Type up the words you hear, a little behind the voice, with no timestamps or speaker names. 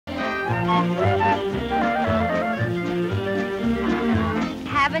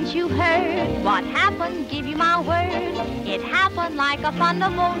Haven't you heard what happened? Give you my word. It happened like a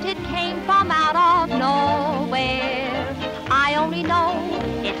thunderbolt. It came from out of nowhere. I only know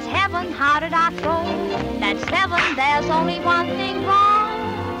it's heaven. How did I throw that 7? There's only one thing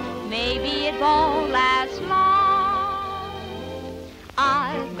wrong. Maybe it won't last long.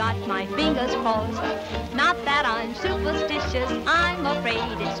 I've got my fingers crossed. Not that I'm superstitious. I'm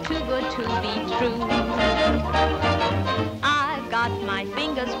afraid it's too good to be true. I've got my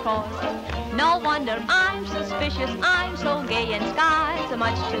fingers crossed. No wonder I'm suspicious. I'm so gay and skies are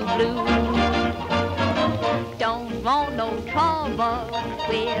much too blue. Don't want no trouble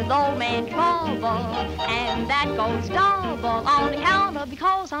with old man Trouble, and that goes double on account of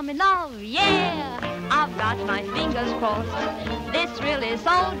because I'm in love. Yeah, I've got my fingers crossed. This thrill is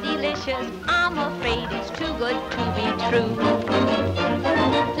so delicious. I'm afraid it's too good to be true.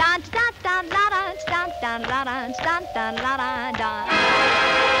 La da da da da da da da da da da da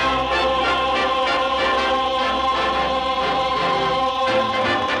da.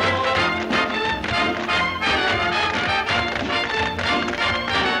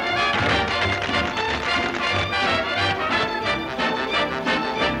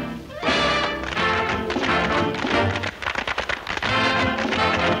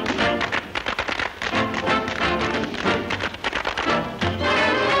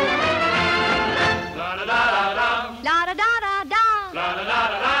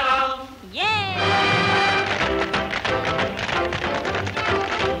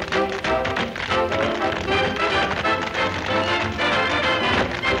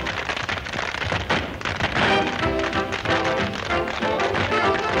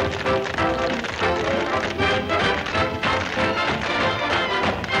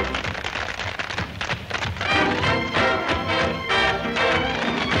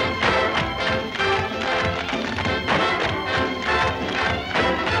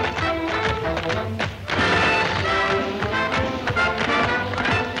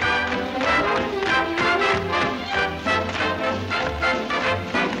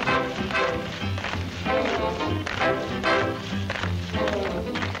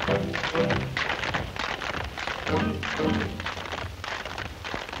 Thank you.